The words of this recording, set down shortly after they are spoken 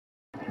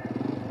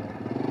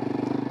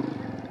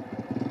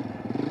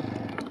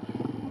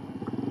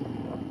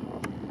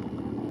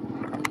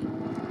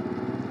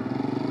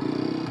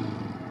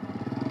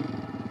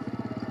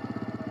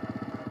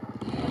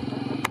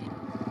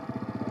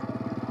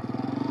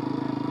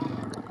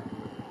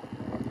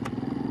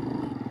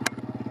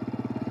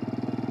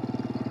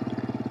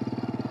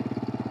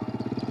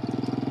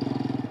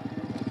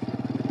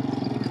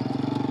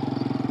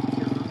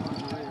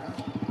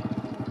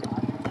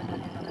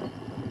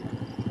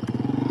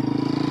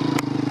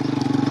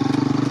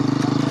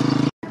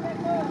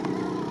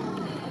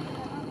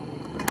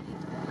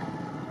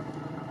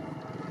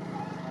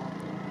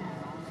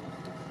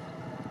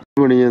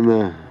बनी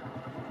जाता।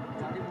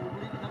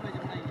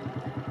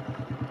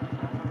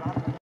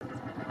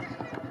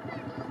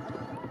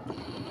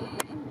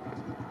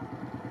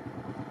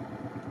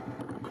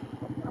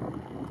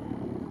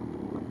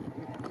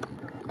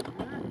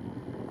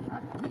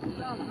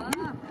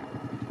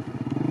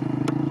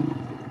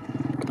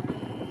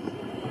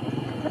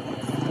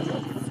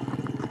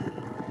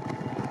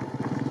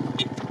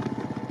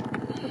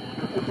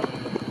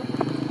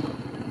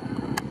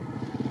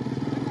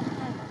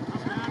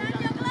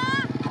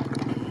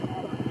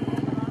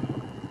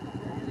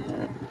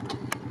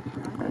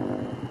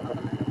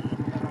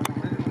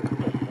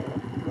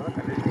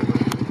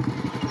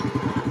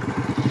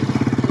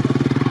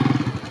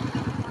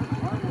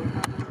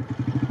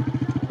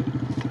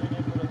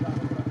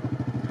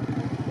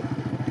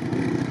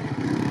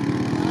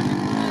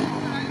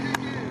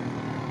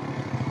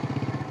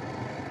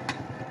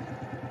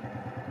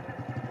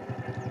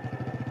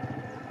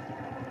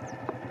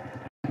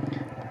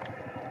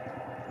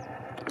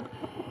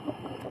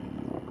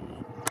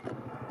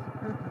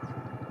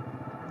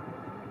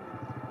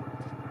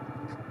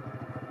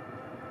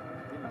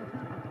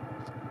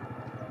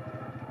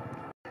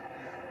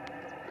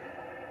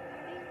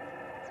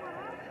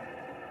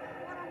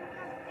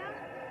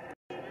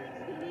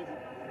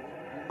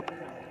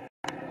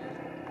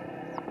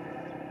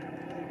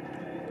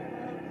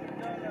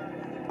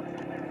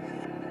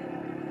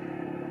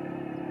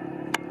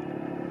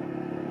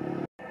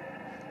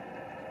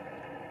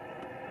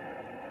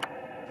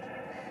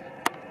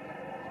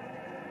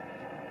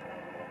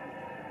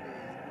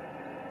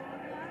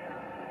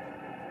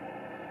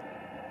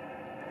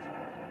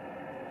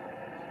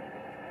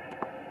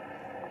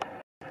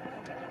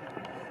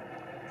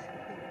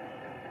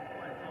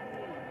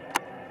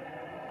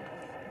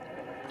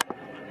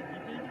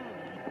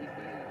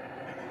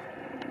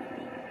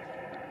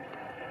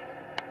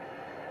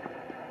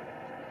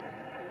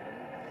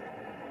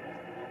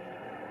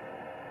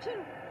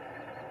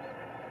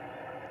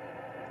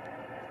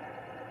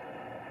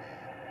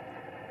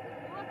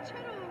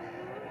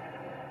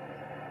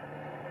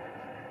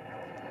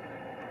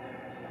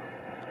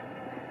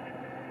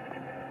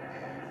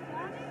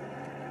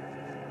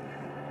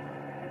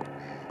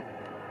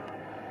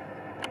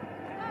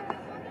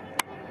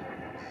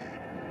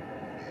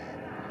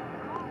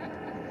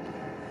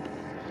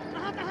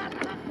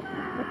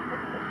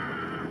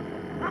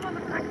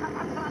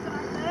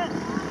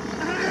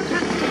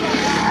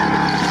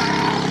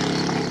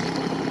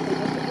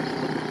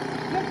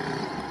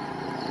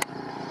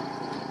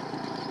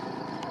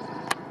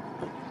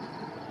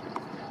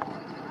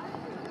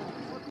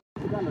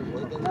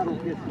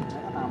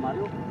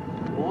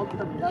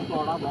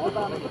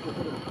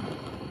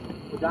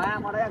 जाया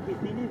हमारे यहाँ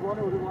किसी नहीं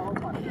बोले उधर वहाँ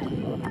पर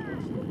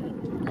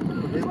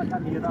ये बच्चा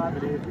नीला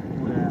ड्रेस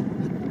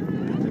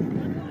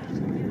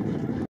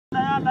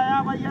नया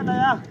नया भैया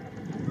नया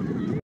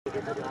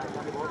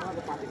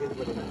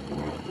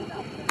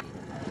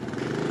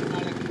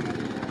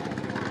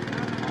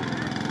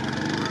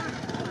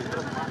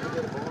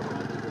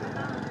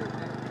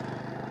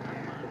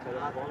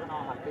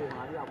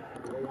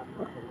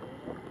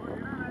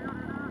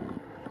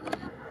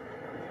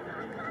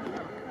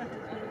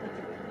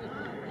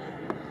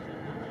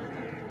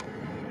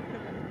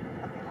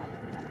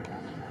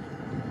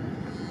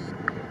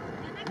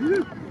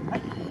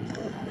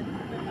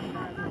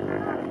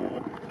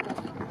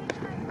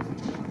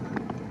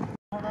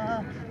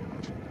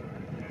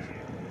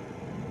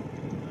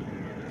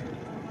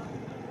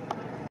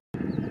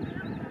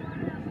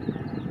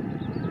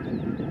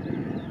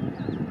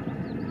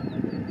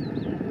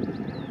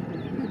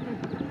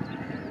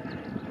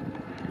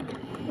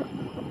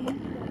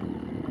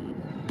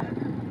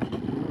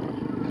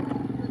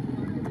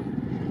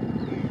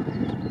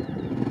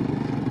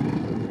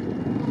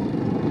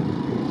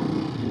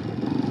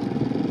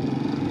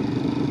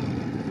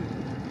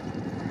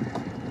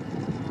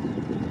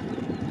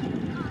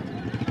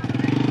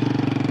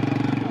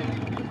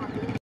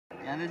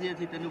जी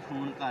असीं तेनू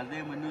फोन करदे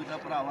मैनू तां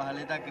भरावा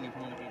हाले तक नहीं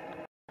फोन कीता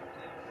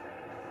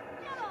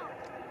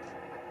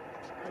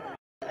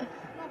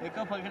एक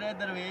फकरे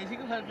दरवेश कि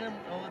फकरे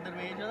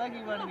दरवेश ओहदा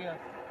की बन गया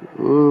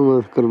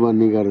बस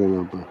कुर्बानी कर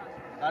देना आपां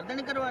कर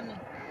देनी कुर्बानी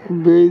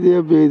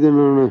बेच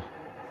देना उन्हें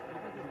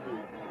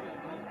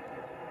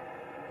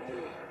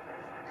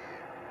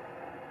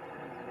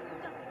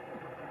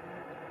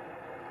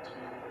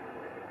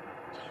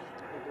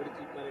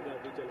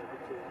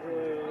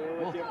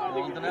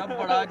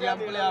बड़ा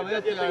जंप लिया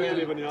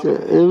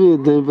ये भी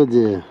इदां ही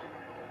भजे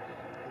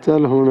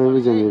चल हुण ये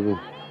भी चंगे पे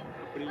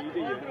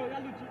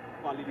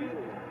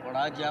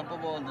बड़ा जंप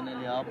बोलते ने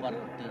लिया पर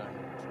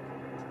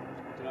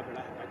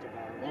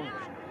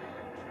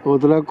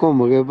उतला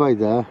घूम के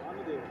भजदा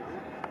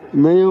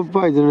नहीं वो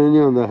भजने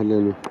नहीं आउंदा हले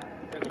नूं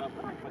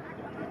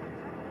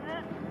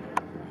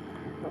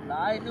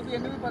इनू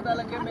भी पता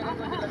लगे मेरे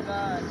कुछ लगा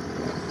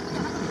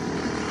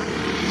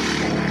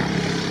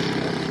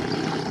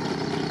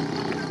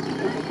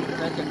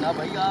चंगा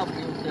भाई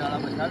आपके उत्ते वाला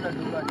बच्चा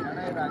लड्डू का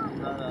ना राजू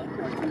का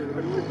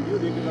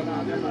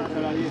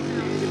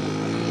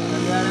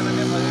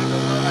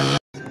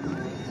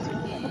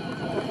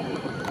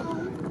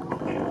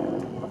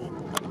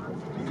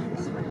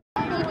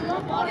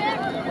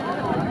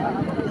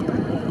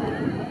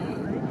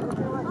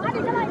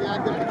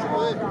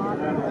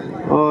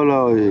ओ लो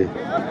जी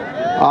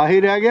आही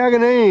रह गया कि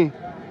नहीं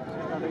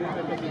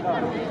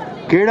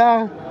केड़ा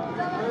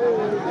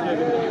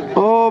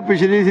ओ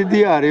पिछली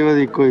सीधी आ रही बस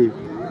इको ही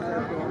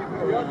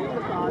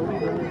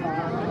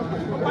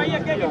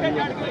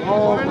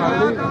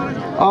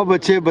आ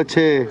बच्चे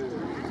बच्चे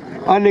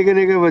आ निके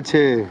निके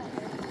बच्चे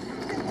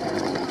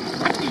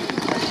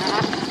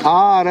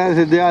आ रहे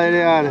सीधे आ जेड़े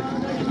यार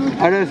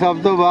अरे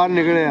सब तो बाहर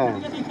निकले आ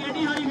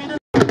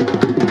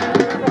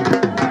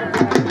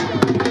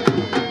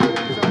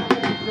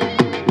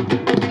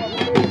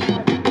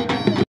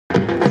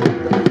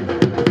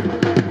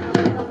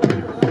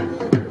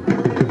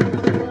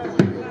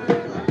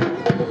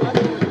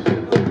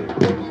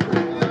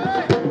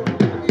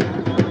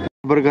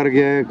कर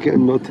गया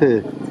उथे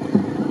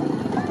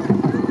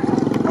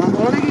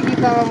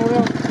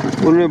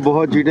उन्हें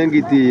बहुत चीटिंग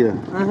की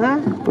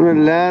उन्हें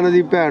लैन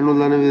दी भैन नूं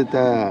लाने भी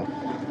दिता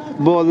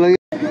बोलना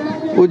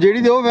वो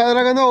जेड़ी वो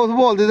फैसला कहंदा उस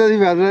बोल दिता सी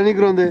फैसला नहीं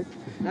कराउंदे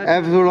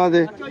F16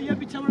 ते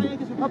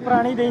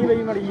पुरानी देई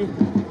बई मड़ी जी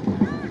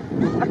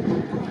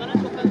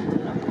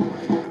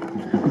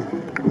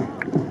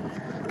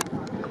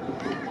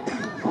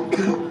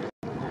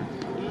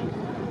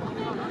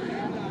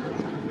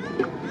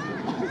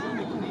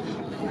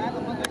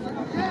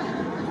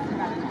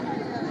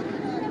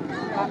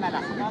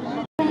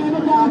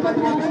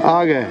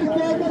आ गए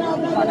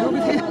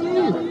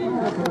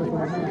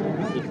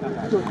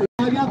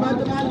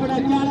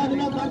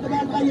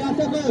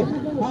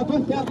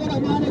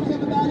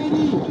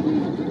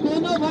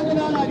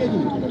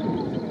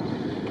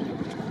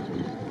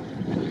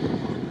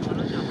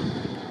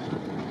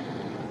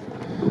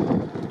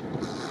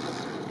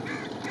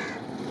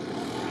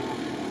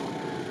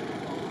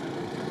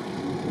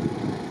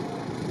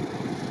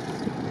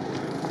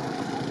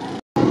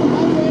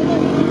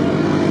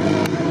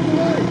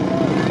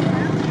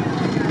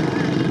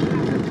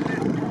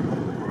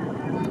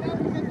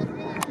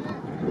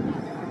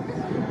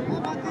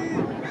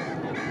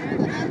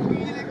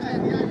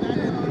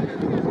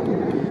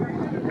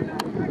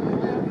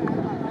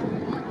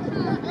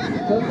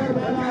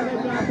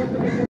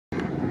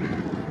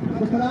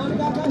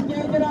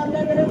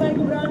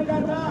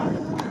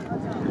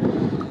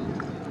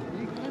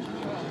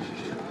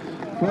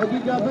फौजी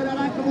जाफर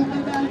वाला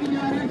कबूतर डाल के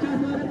जा रहे हैं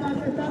शाहजोर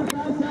पाकिस्तान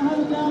का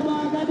शहर क्या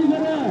बात है जी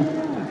फिर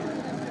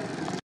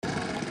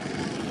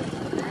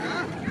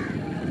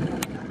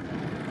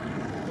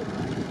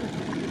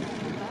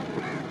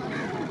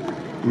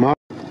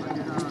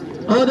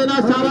ਉਹਦੇ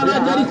ਨਾਲ ਸਾਰਾ ਦਾ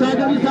ਜਿਹੜੀ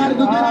ਸਾਈਕਲ ਦੀ ਸਾਰ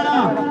ਗੁੱਗੇ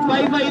ਵਾਲਾ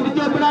ਭਾਈ ਭਾਈ ਦੀ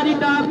ਚੋਪੜਾ ਦੀ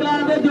ਟਾਪ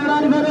ਕਲਾਣ ਦੇ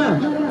ਜੋੜਾਂ ਦੀ ਫਿਰ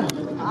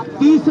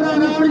ਤੀਸਰਾ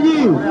ਰਾਉਂਡ ਜੀ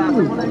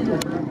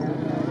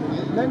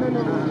ਨਹੀਂ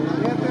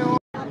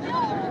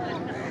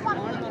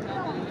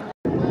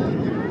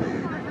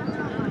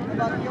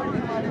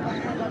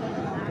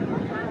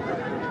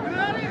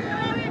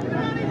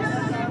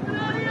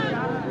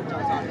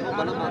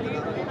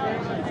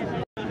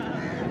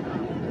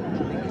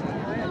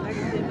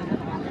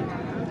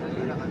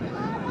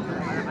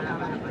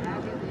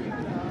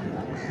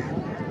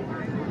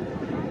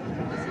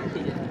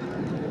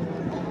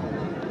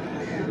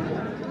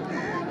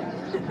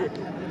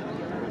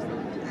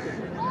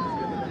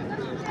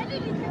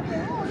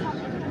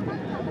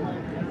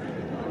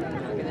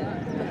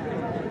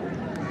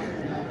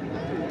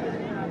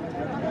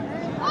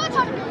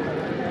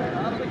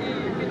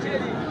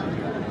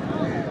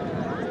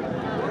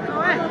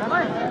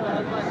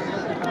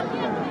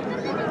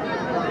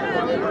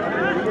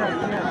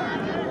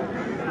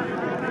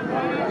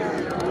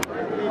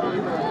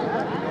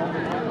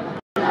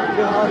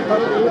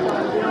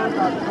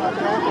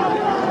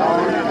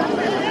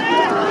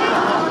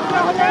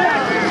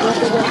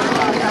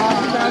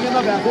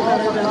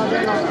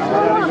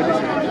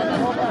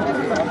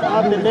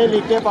आप दिल्ली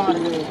लीके पार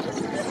गए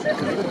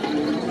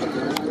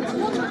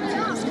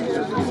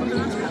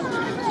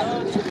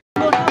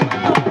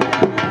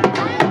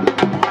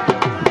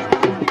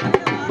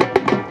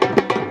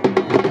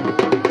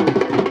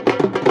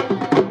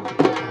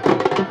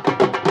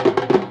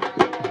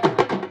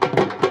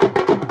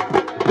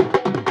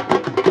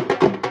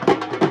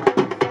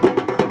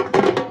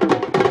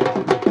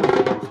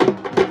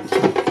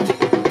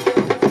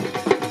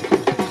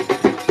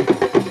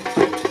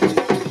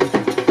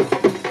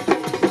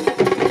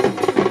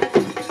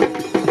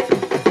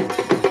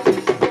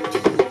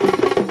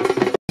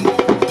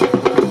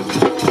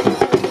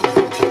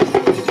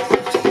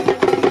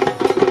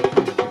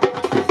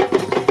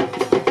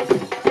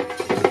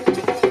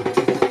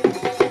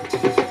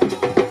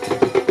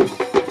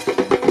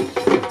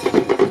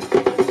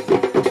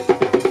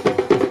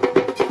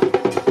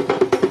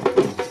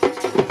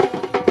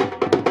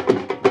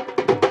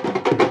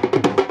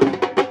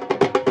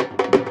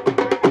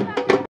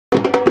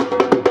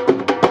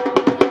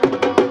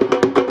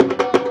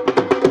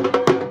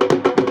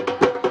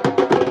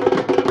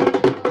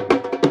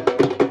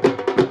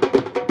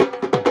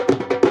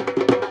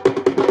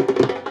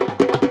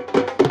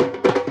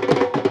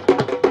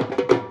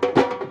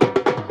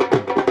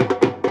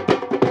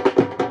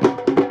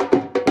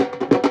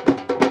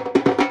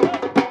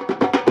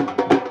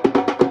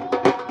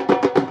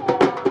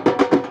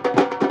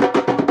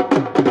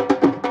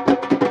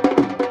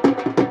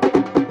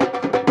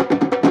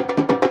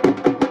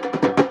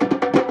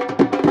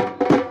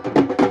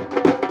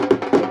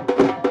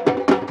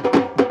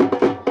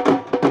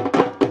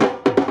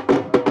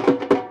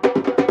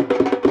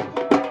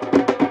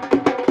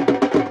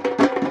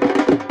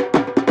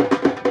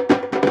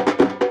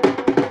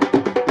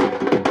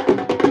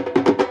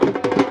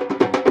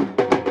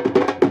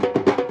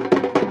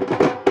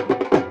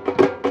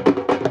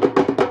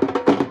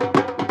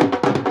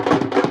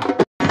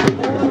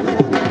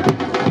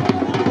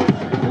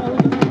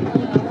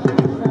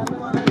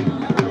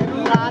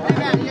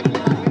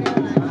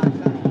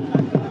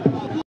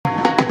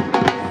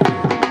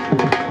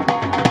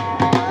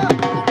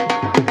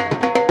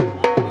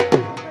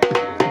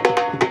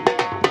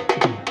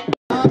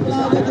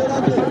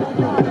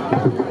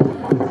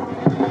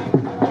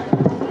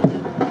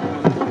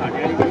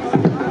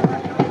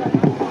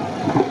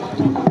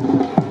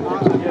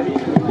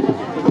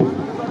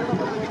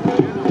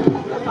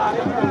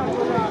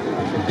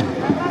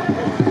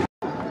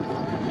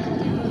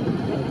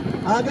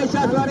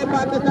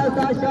फैसलाबाद के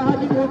साथ शाह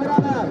जी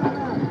मोगराबाद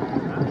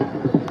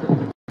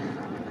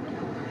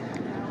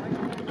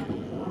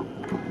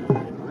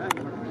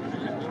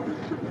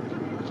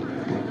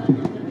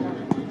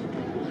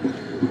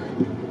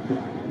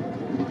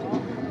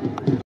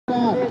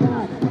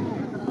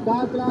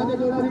के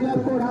जोड़ा दिया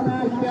घोड़ा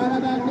मैच प्यारा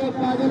मैच एक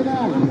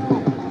काजलवाल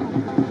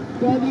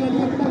चौधरी अली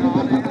अकबर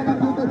निकल की तरफ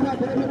दूसरे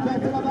साथी में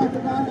फैसलाबाद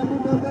सरकार नबू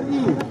डोगर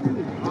जी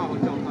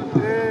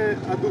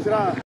ए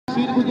दूसरा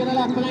शीर गुजराल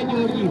अपना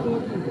जोड़ जी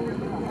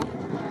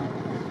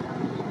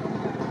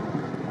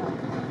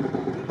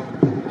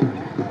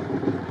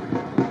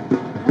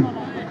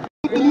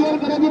क्लियर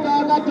करो जी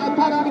बार का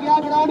चौथा राउंड गया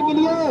ग्राउंड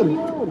क्लियर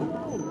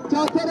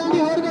चौथे राउंड की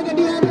होर के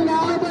गड्डी आ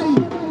ना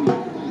भाई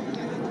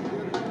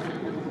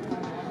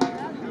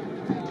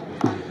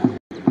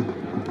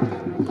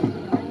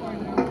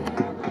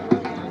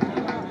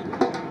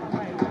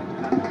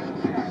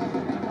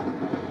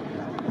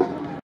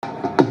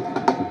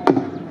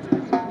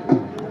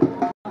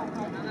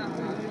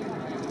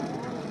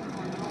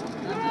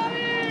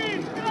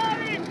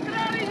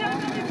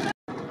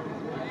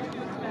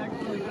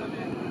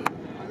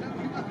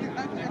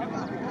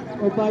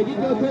भाई जी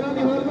चौथे राउंड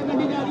की होर में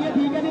गड्डी जा रही है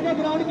ठीक है नहीं तो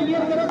ग्राउंड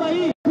क्लियर करो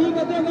भाई ठीक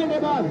है 2 घंटे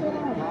बाद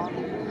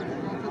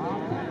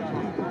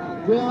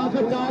जो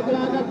आखिर 4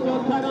 ग्राउंड का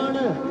चौथा राउंड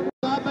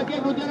आप बच्चे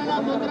गुजराला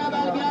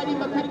मोगराबाद गया जी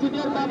मक्खन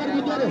गुजर बाबर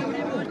गुजर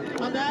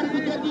अमैर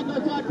गुजर जी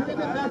 208 के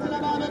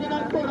फैसलाबाद है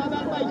जनाब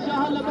घोड़ाबाद भाई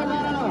शाह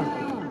लबरदार वाला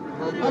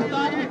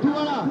उस्ताद मिठू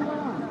वाला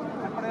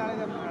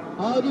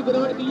आओ जी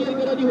ग्राउंड क्लियर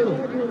करो जी हुण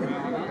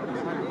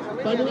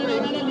पंजवें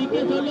राउंड ने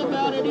लीके सुन लो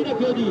पैर रेडी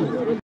रखियो जी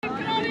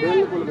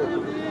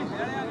बिल्कुल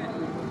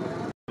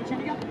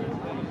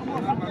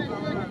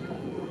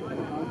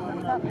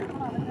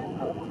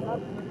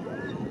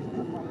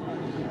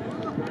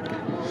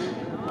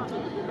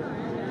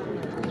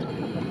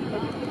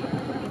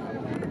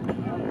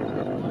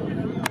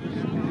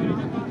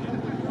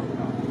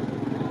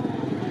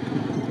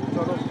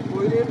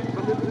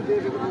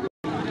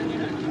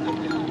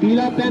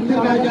पीला पैंथर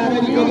का जा रहा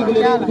है जी क्योंकि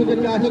गुलेराज की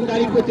 400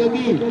 तारीख को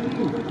चलेगी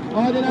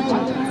और जनाब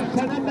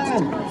सनंदर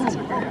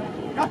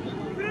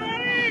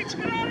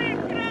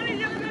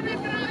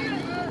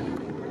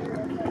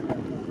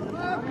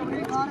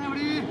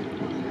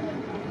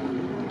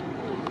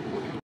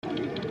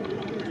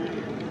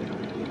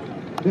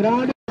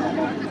ग्राउंड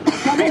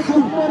समय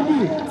सुपर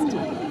जी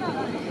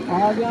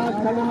आ गया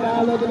सनंदर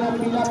और जनाब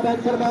पीला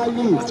पैंथर बाल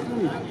जी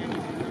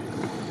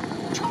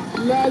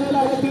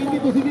लागे तीन की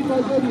तुसी भी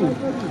पहुंचो जी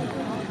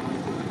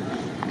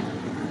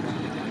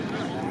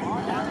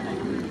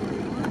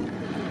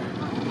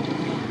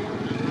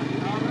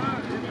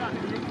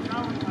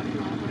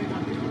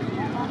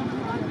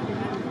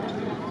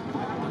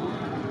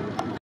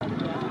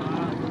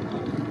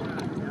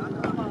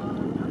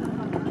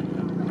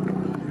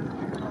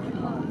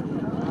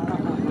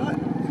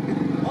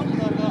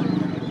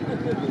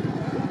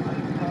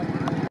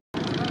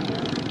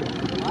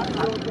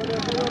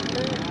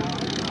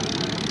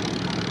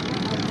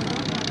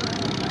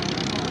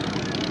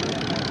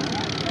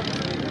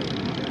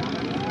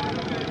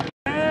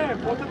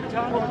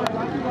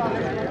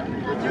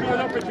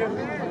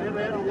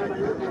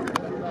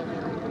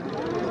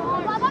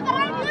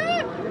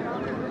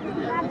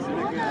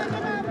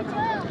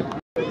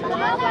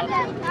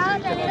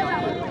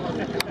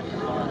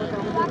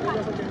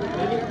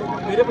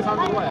मेरे पसंद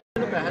हुआ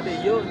पैसा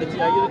देइयो नची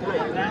आइयो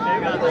दिखाई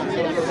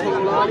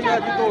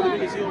दौड़ भी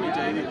नहीं होनी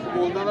चाहिए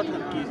बोलना का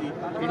ठरकी सी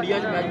इंडिया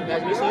मैच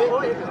मिस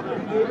होए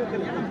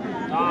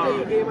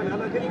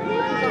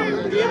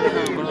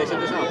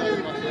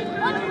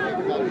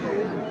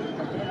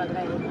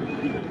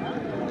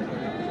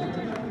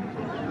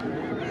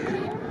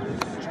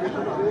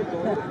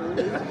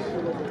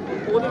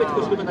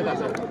कुछ भी बंदा कर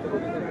सकता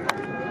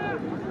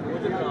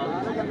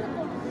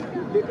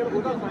लेकिन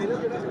ਉਹਦਾ ਫਾਈਨਲ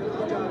ਜਿਹੜਾ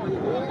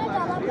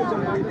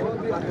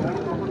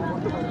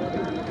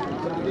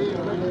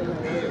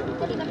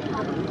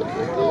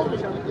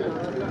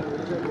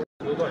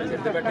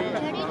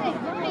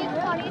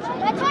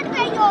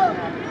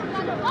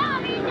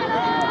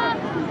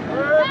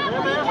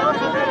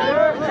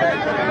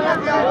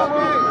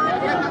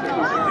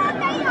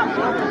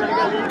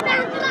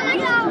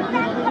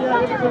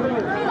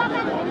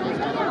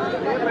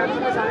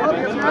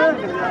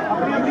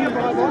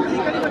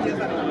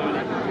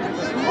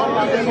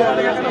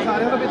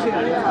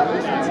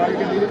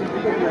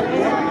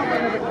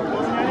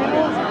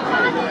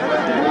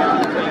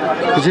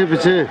पीछे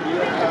पीछे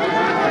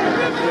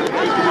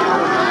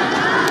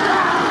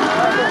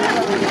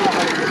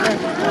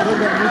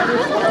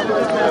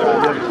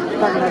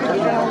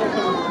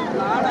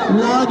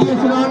ला जी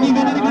सलामी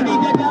गड्डी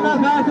जाना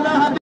फैसला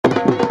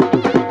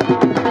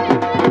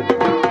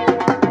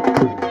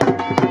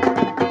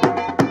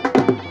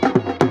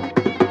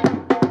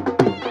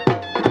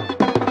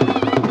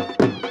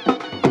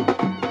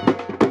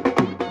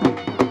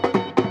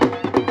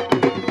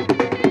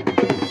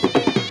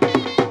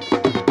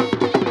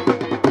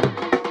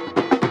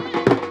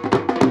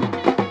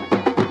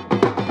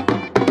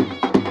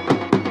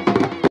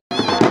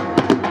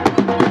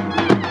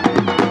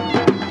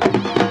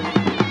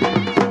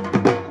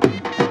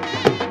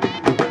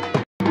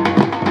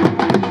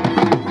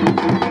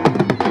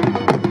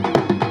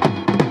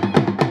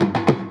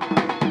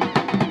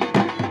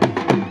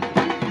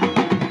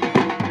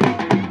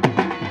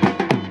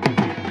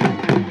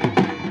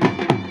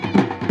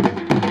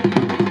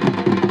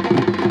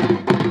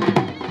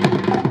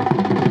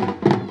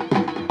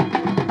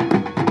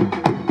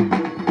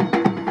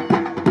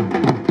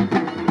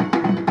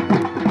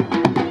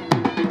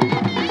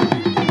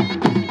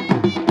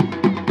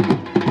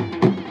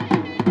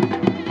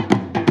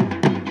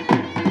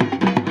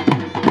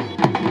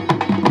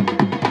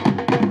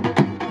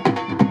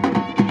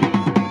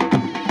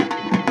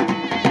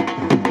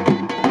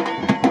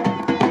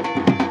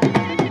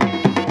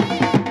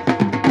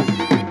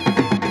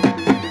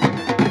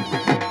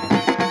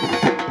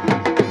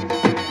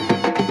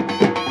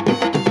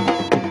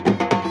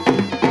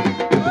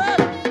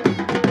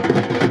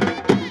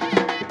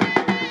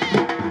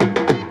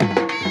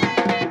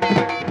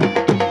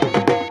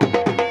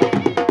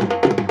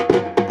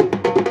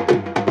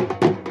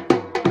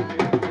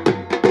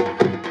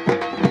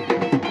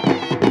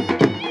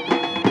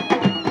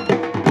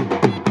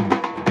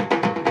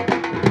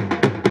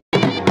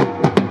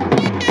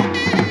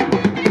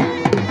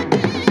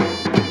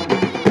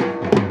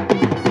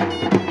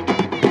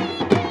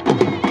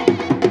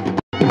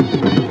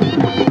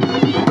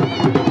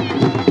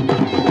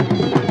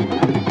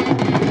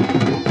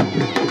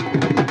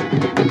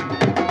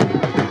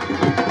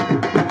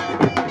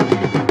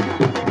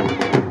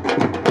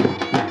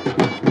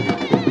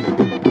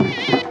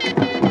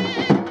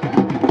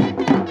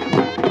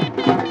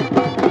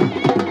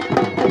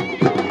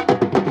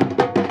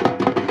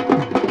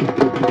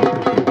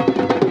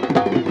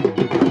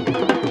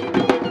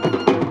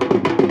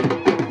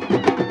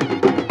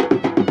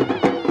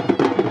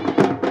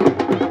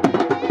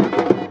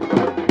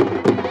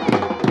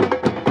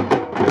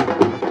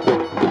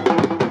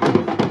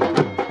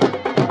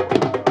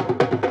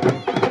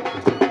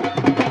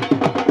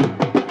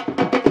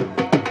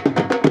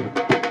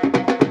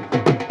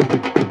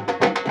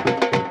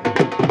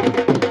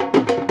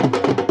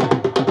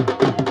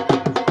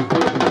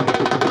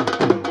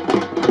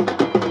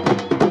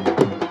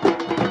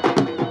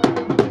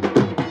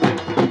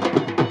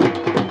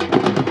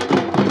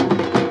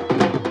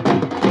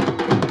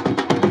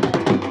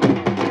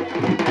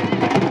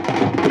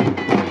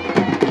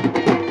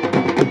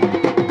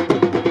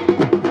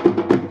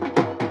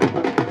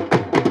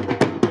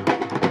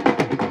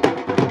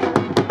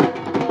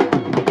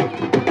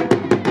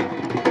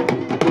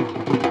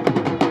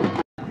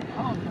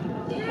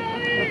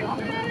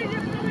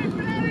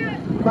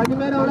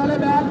पंजवें राउंड वाले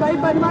बैल भाई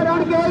पंजवा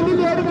राउंड कोई नहीं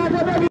लेट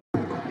कर दे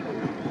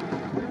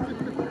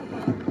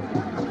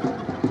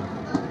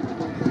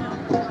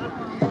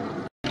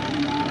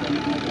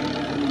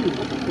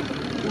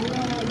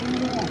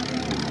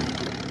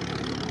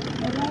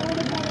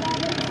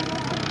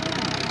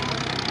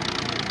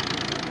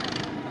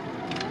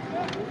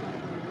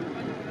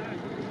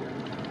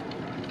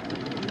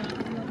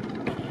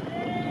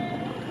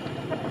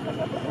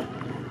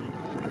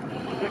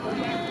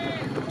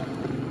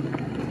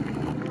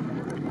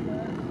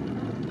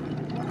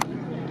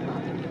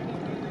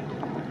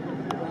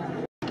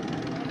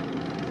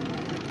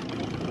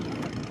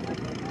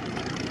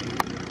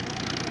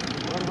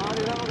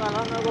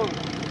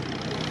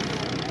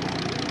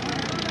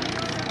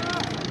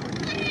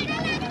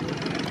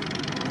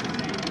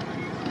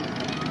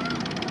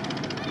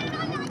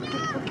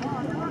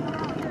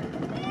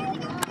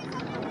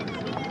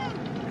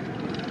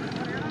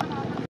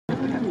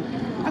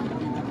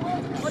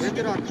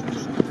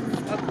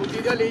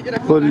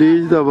ਉਹ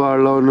ਲੀਜ ਦਾ ਵਾੜ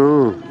ਲਾ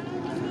ਉਹਨੂੰ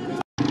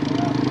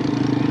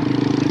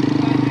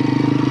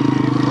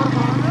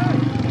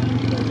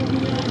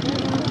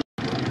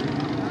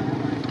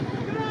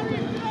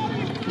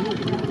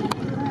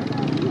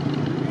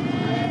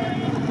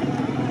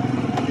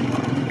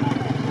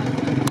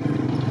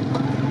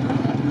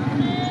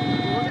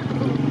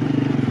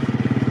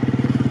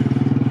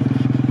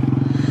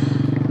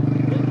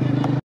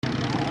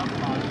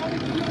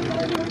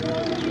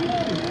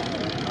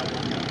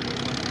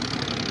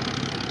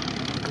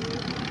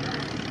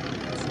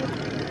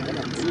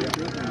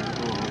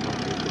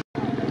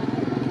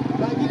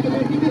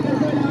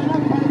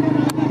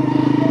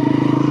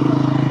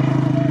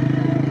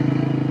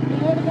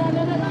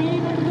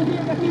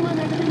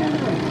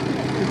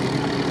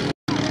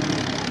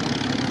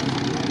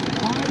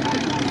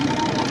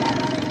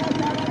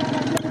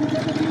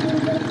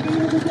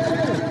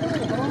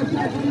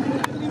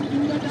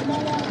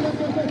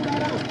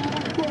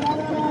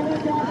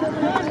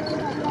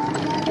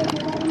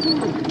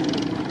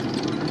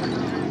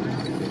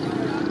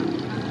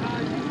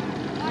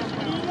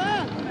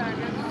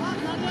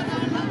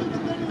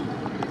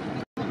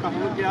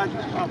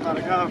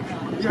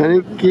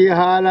ਕੀ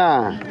ਹਾਲ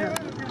ਆ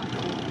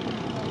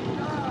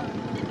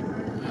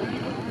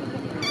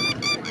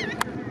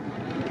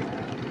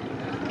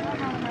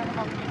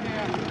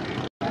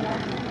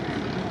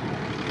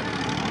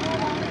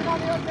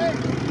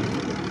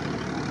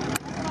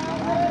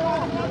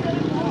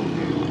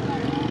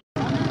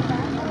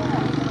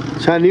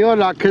ਸ਼ਾਨੀ ਉਹ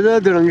ਲੱਖ ਦੇ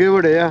ਦੜੰਗੇ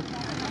ਬੜੇ ਆ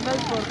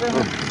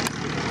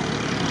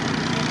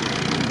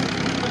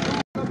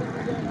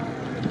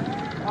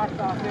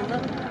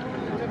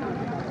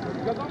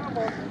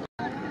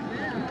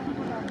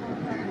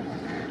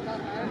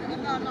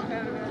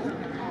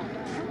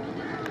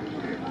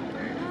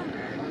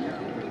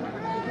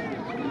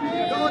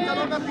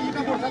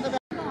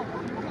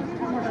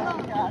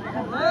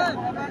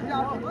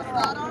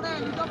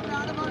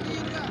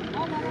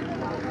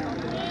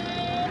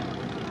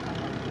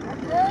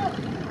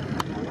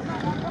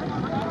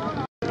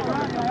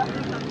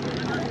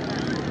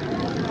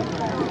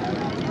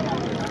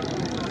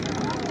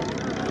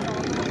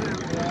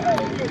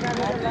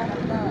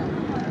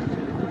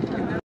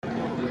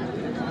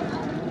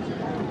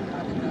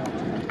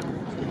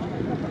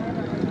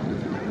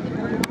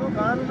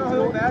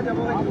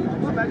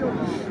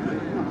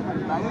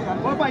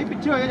ਉਹ ਭਾਈ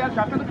ਪਿੱਛੇ ਹੋ ਜਾ ਯਾਰ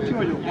ਕਾਕਾ ਤੋਂ ਪਿੱਛੇ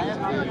ਹੋ ਜਾਓ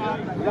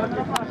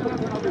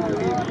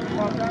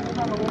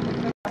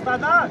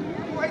ਦਾਦਾ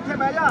ਤੂੰ ਇੱਥੇ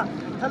ਬਹਿ ਜਾ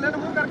ਥੱਲੇ ਨੂੰ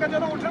ਮੂੰਹ ਕਰਕੇ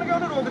ਜਦੋਂ ਉੱਠਣਗੇ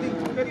ਉਹਨੂੰ ਰੋਕ ਦੀ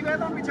ਤੇਰੀ ਵਜ੍ਹਾ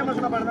ਤੋਂ ਪਿੱਛੇ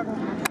ਮਸਲਾ ਬਣਦਾ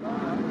ਕੋਈ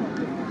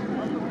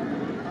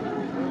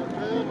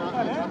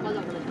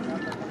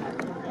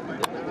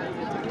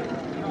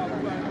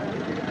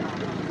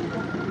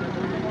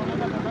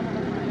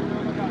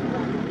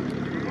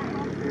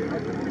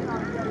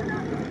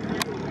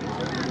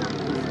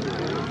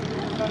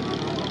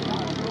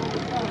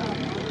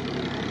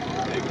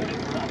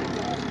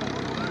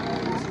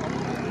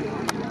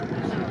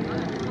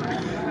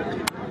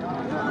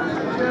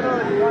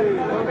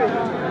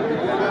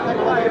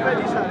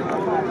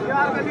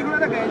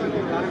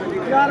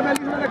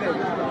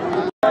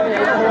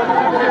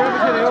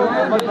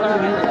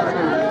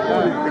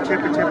ਪਿੱਛੇ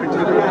ਪਿੱਛੇ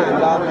ਪਿੱਛੇ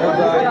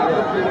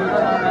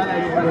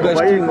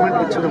ਭਾਈ ਇੱਕ ਮਿੰਟ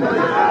ਪਿੱਛੇ ਤੋਂ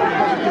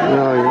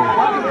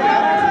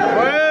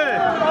ਓਏ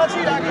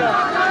ਪਾਸੀ ਆ ਗਿਆ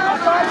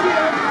ਪਾਸੀ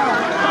ਆ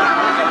ਗਿਆ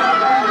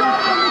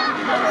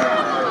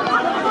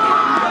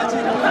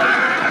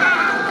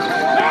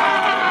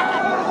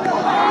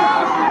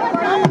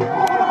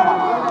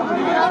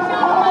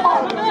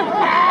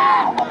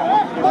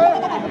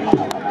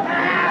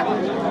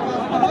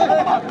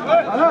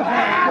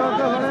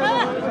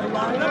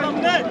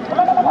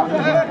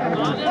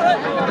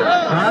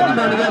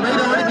बन गया भाई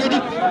रोड केड़ी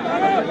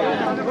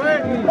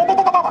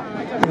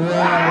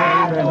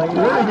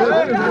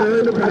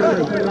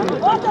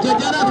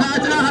जज्जा दा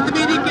फैसला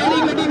हतमी दी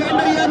केड़ी गड्डी विन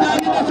होई है ना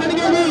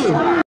दसणगे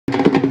जी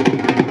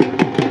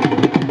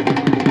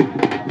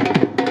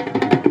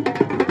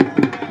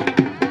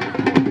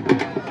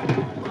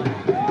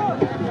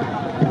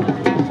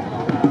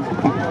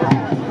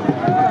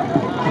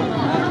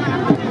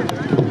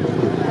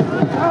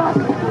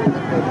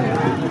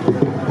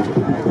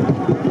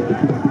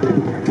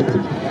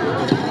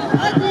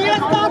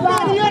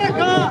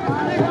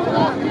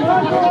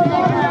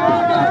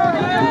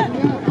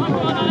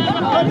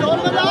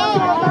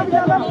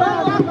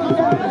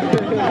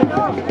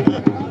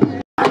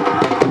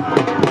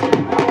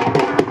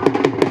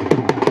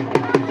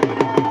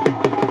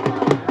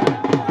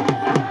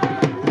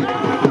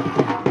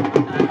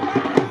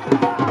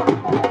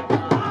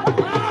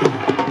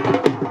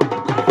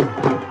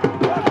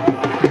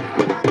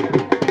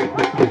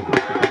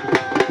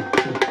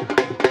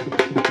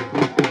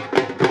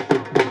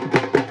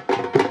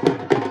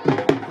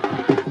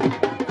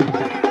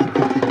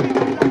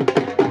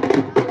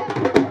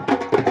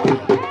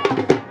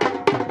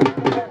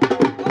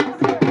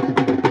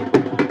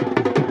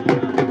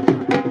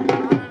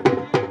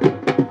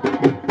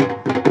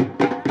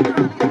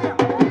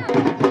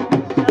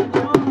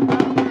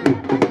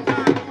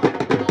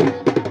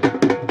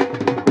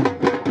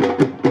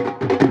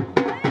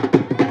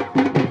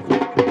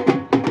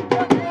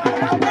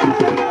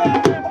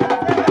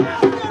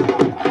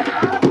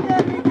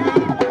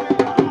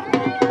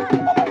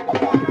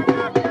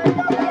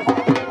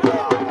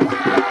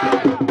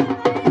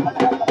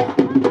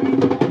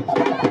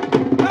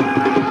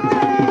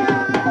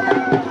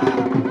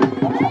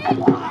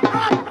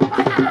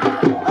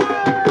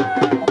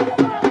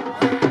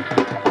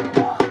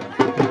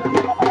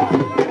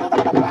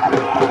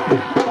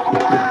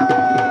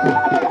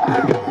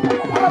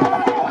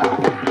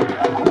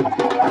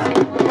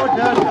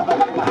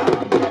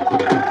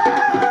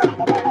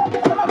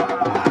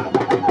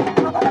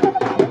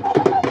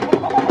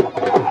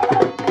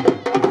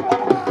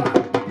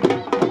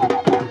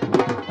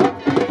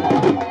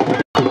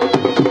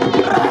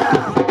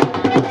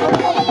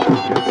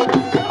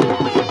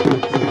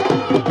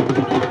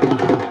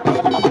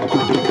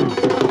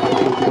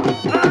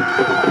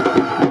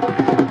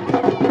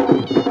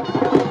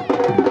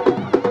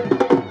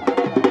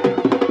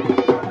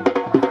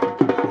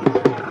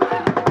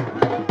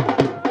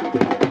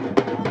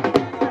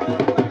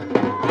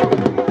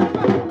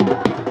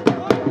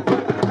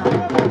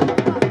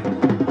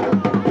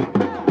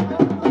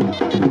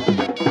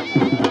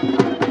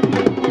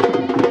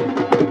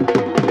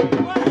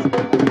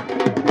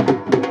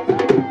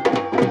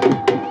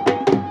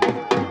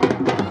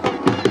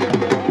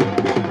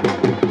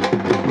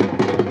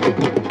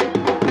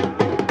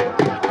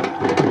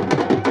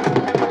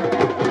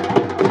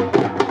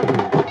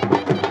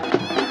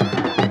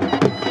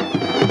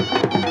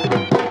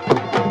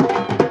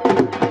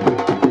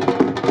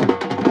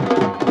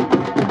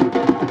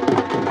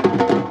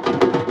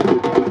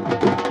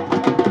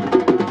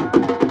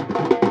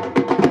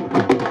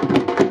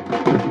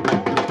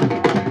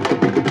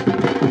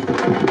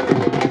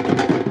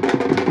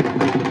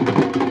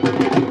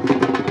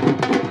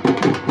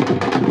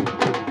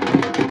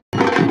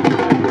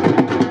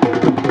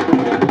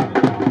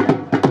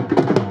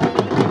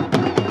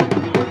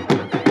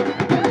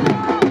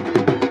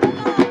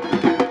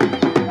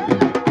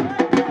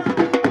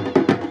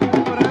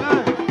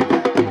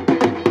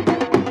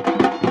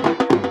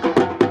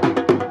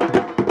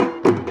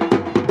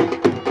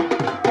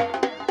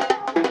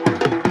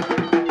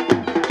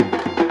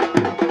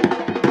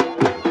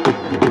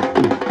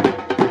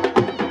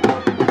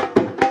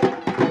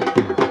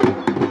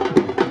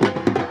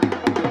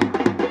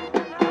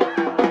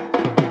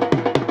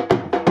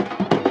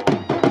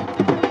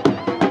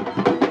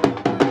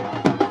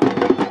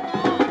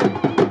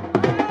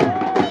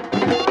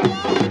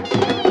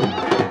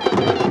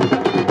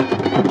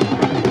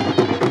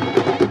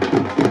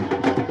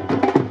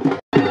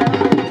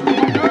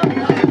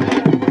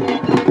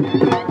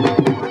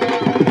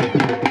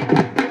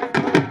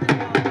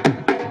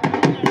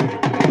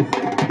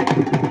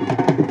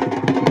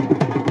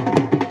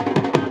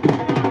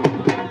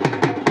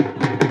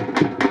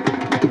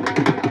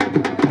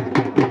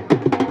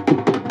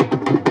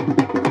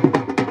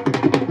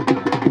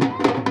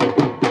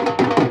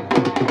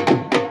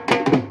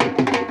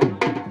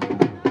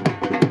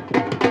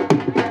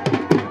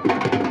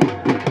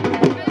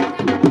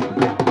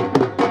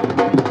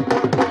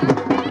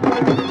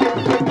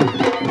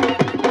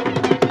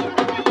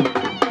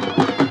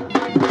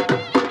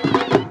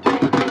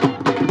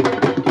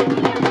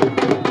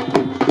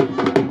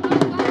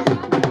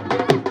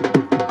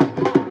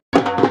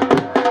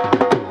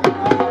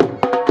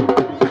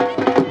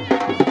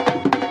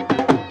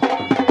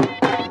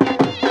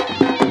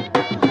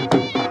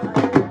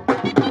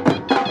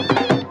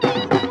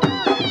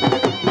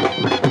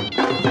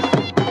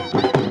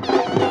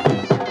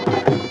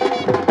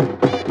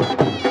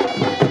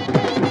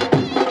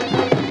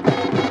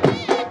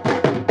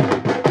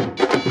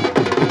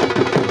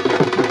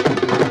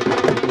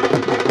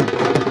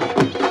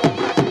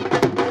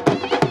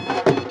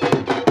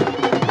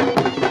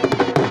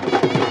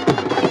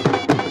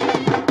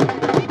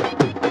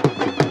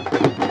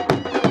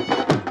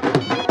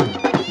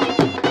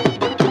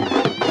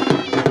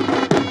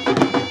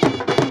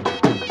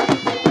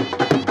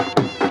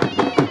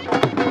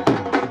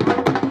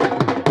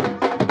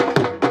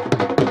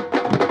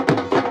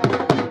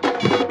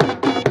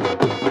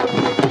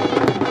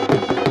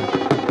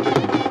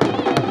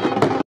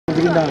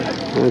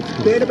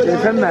फिर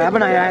मैं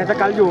बनाया है तो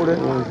कल जोड़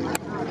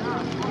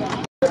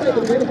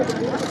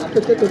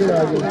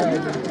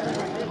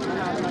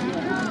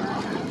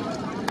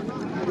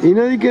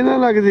ਇਹਨਾਂ ਦੀ ਕਿਹਨਾਂ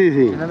ਲੱਗਦੀ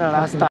ਸੀ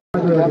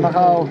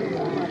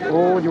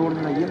ਉਹ ਜੋੜ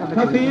ਬਣਾਈਏ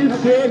ਹਫੀਜ਼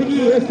ਸ਼ੇਖ ਜੀ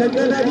ਇਹ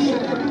ਸੱਜਣ ਹੈ ਜੀ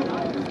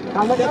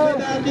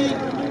ਜਥੇਦਾਰ ਜੀ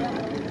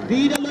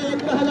ਵੀਰ ਵੱਲੋਂ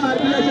 1000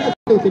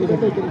 ਰੁਪਏ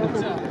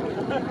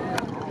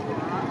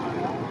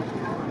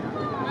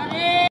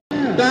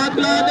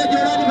ਦਾਖਲਾ ਦੇ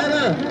ਜੋੜਾ ਜੀ ਫਿਰ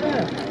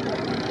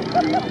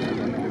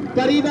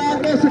ਪਰਿਵਾਰ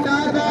ਦੇ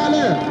ਸਟਾਰ ਨਾਲ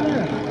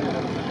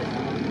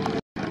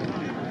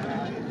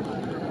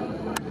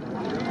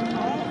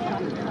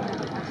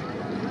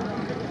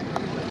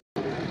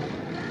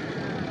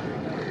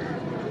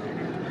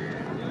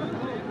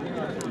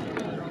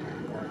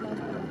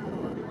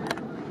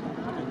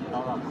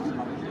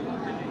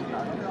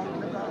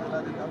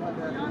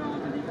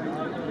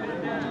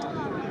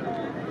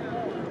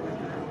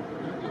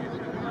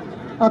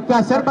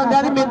कैसर बंद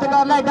की मिहनत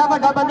कर ला एडा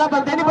वाला बंदा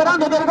बंदे नहीं परा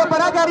होंगे तेरे को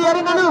परा कर यार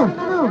इन्हों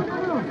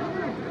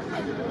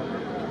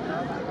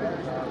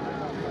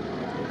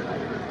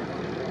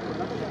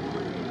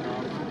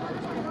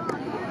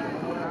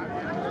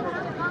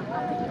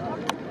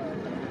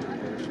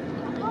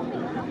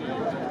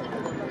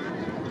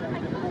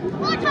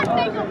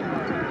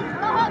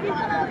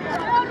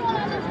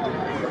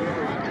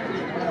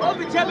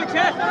पीछे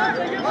पीछे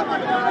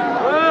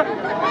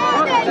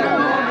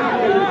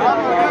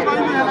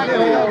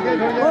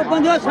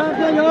बंदे साइड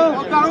पे जाओ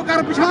करो कर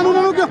पिछान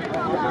उन्होंने क्यों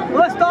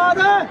उस्ताद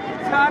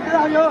साइड पे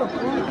जाओ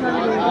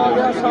आ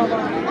गया सावा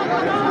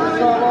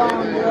सावा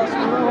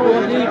हो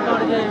नहीं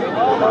पड़ जाए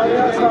आ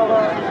गया सावा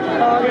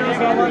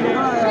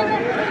निकल आया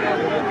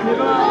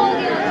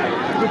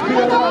दुखी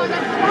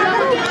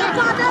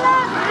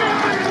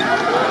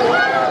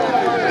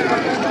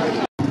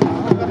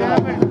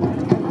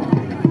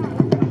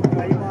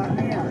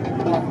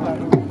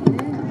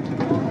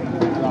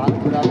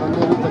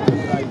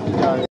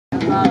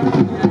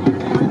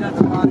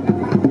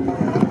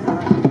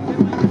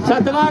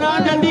सतवां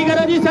राउंड जल्दी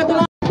करो जी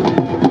सतवां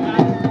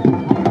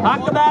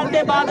हक बैल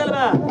ते बादल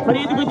में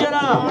फरीद गुजर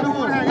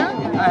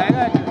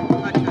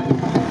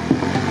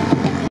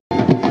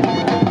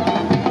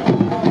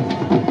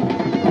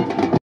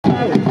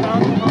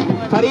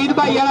फरीद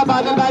भाई वाला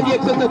बादल बैल जी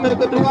 170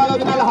 कतरू वाला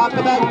हक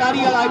बैल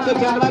नारी वाला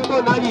 196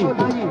 घोना जी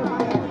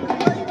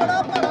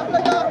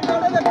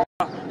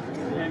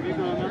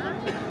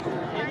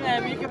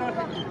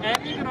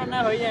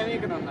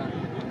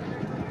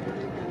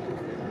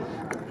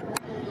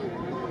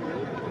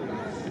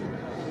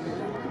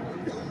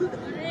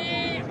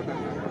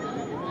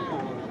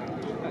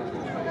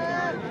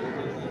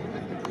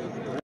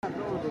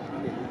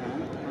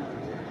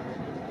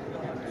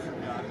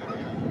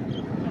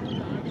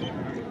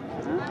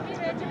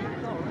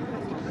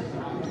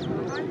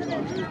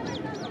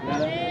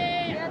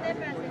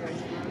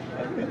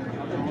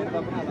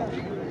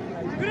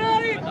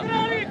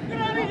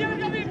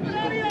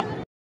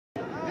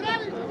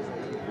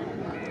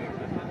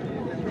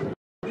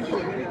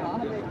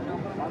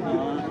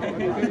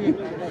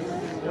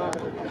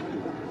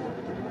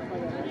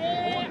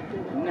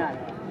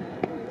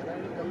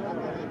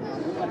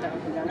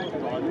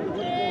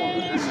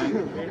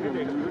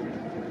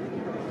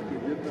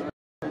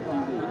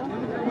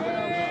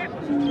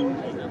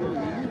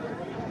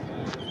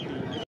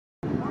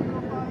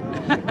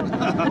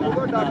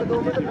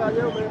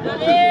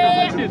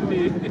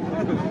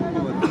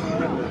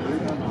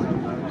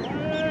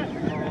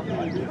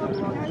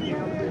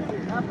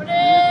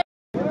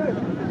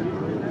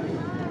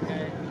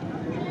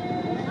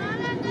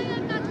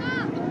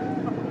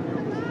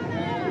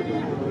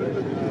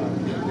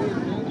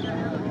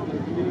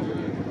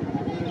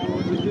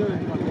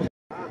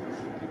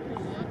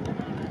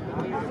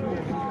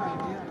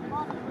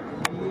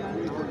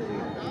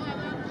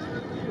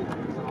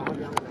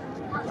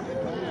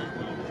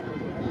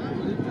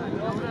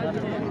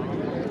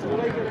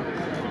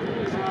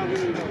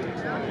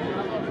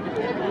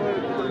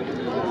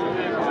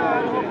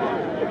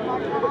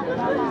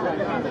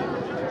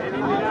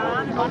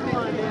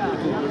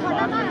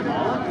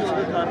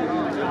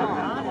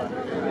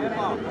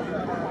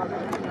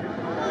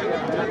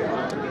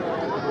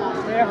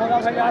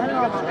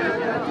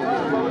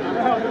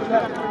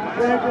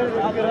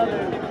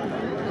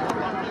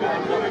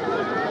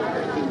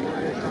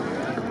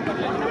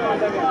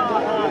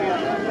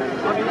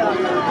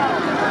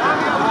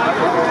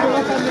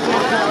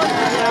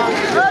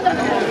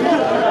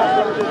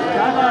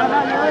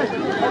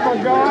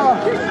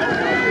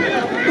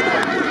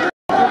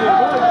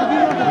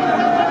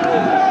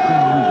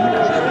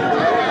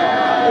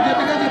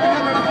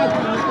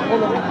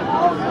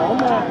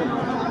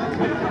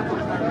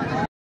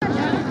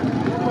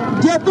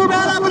जेतू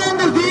बैल अपने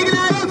नजदीक ले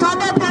आए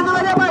 3:30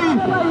 बजे भाई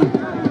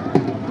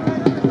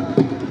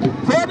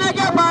फिर ने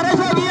क्या बारिश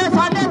हो गई है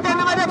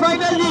 3:30 बजे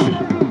फाइनल जी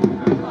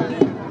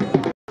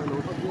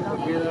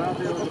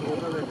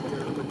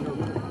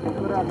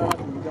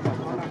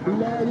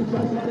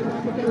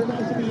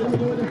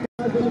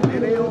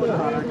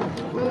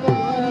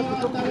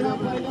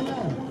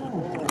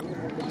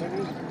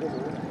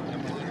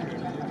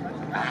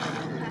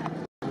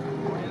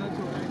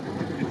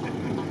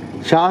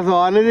शाह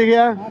सवार नहीं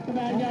दिखा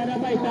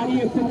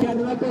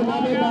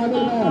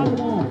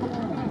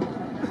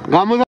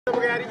गम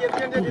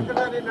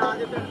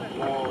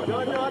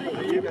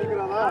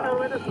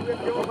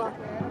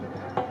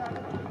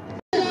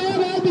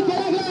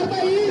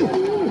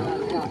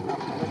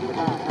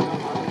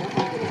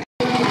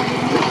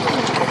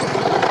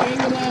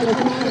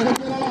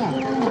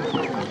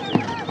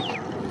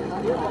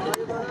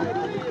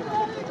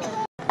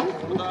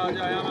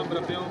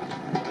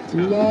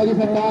लो जी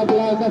सरकार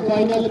क्लास का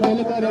फाइनल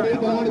पहले का रेडी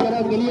ग्राउंड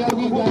करा क्लियर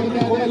जी गाड़ी के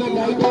आगे वाली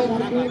गाड़ी को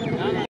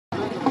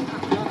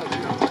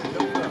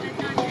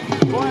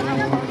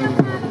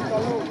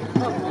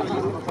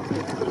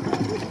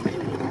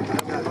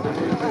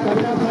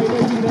करना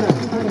फाइनल जी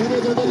धीरे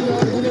धीरे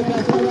और धीरे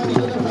फैसला वाली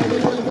का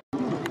फाइनल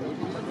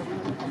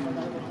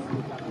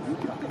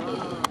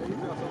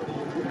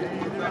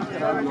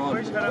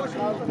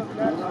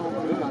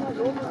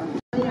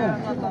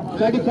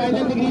साडी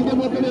फाइनल डिग्री के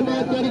मौके में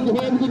मैच जारी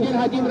जुबैन गुजर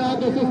हाजी इमरान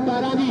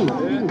 217 जी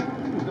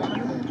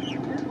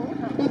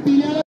तो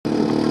पीले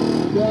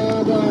क्या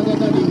बात है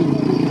साडी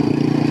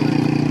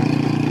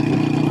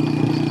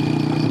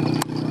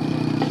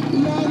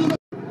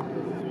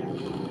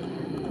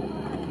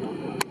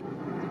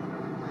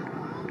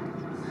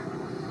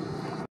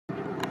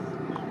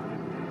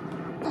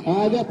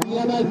आज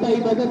पीला नाल भाई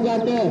बदल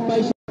जाते हैं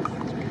भाई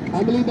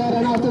अगली बार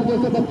राणा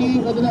 232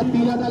 बदला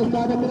पीला नाल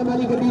स्टार्ट करने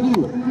वाली गड्डी जी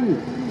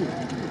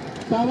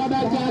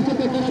सावादार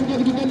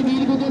 475 जितन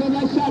वीर गुजर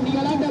वाला शादी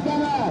वाला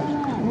डब्बा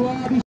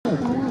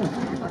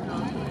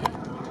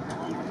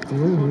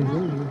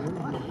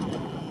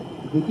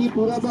विकी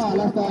पूरा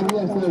बहाला स्टार भी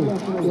ऐसे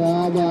क्या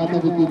बात है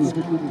विकी जी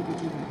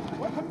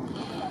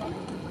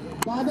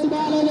बादल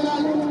बाल हो जरा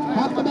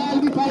हक बैल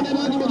भी फाइनल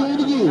आज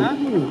मौजूद जी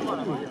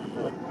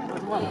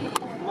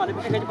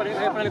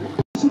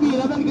शबीर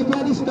अमन कितना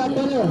जी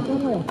स्टार्टर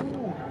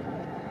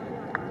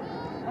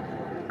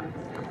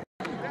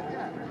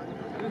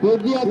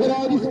जी अगर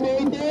आओ जी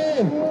स्पेन पे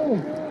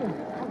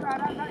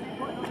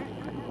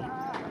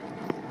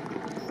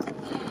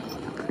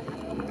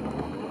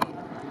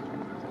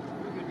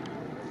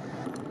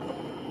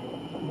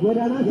ये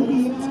राणा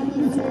शबीर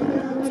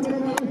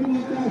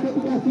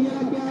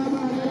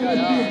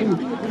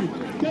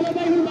चलो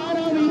भाई हम बाहर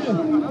आओ वीर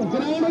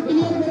ग्राउंड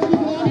क्लियर करो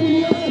जी ग्राउंड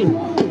क्लियर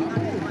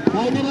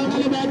फाइनल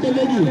वाले मैच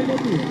चलेगी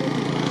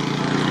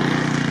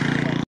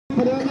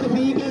फरोगर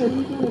ठीक है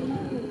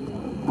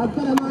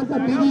अक्सर हमारे का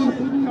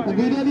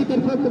वीडियो की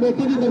तरफ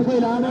कमेटी की तरफ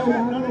ऐलान है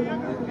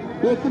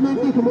 1 मिनट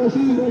की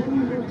खामोशी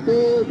ते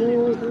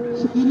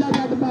शकीला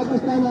जट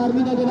पाकिस्तान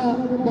आर्मी का जरा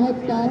बहुत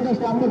टाइम का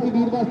स्टाफ की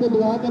वीर वास्ते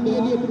दुआ करनी है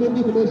जी 1 मिनट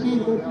की खामोशी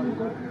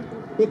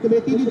एक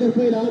कमेटी की तरफ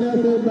ऐलान है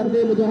तो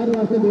मर्दे मुजाहिर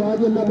वास्ते दुआ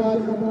जी अल्लाह पाक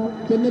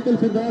जन्नतुल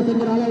फिरदौस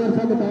अंदर आला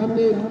वर्षा मकाम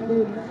दे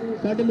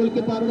साडे मुल्क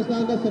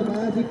पाकिस्तान का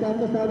सरमाया सी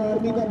पाकिस्तान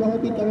आर्मी का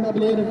बहुत ही तगड़ा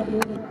प्लेयर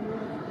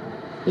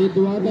ये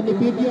दुआ करनी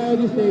फिर जी आए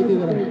जी स्टेज की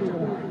तरफ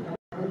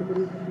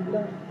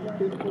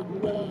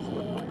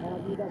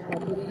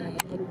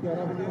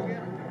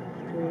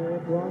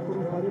दुआ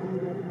करो सारे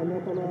अल्लाह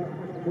ताला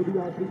बड़ी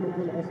आखिरी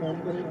मंजिल आसान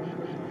करे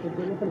तो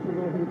जन्नत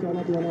फिरदौस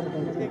इंशाअल्लाह दुआ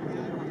बताएंगे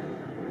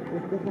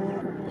एक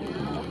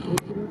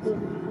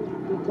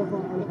दफ़ा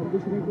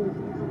अलहम्दुलिल्लाह शरीफ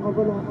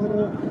अव्वल आखिर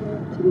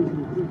शरीफ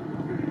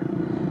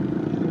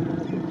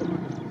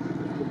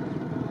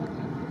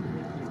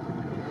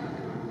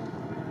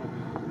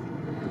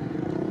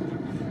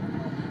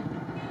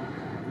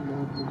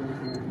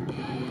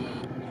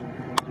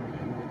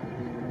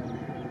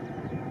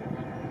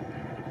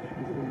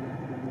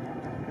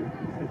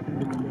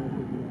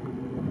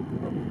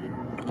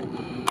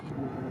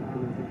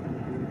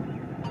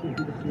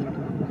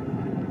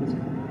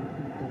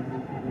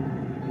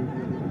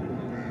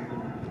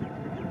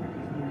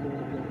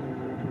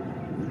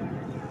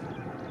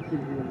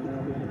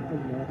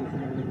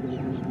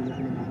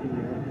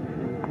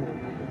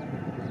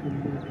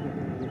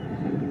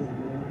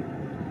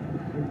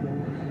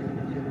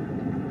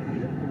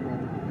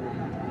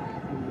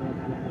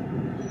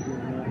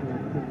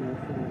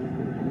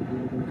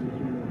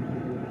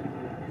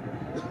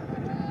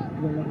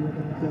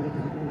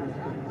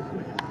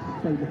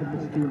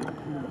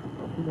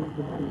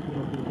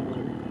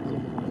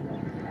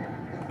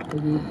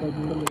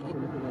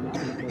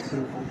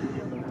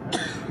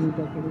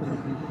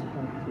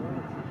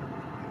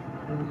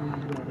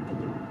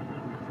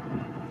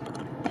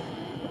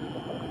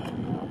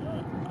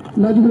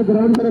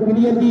ग्राउंड पर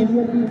क्लियर की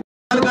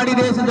गाड़ी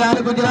रेस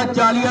जाए गुजरात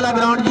 40 वाला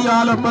ग्राउंड जी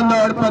आल ओपन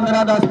दौड़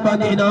 15 10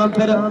 5 इनाम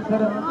फिर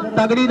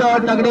तगड़ी दौड़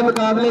तगड़े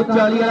मुकाबले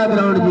 40 वाला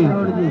ग्राउंड जी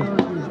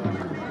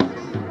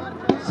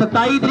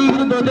 27 तरीक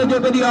ਨੂੰ ਦੋਦੇ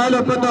ਜੋਗੇ ਦੀ ਆਲ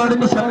ਓਪਨ ਦੌੜ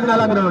ਨਿਸ਼ਾਨ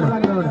ਵਾਲਾ ਗਰਾਊਂਡ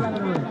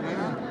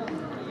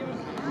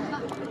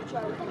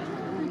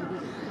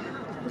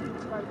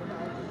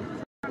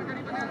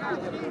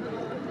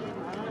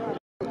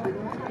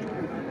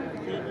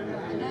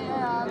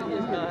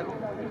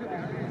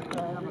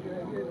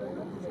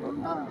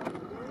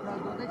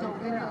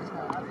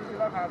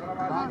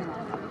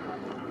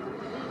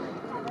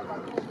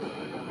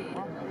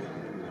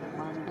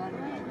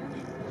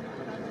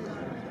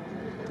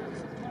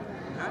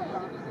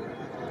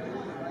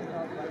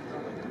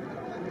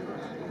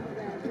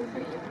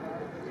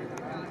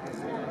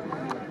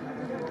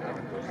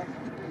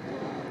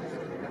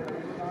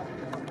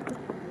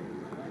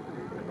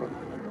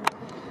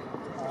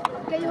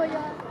ਕਈ ਹੋ ਜਾ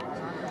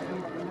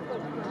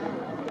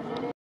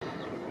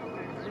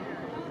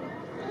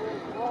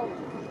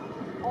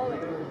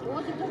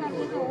ਉਹ ਜਿੱਥੇ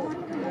ਕਰਦੇ ਤਾਂ ਉਹ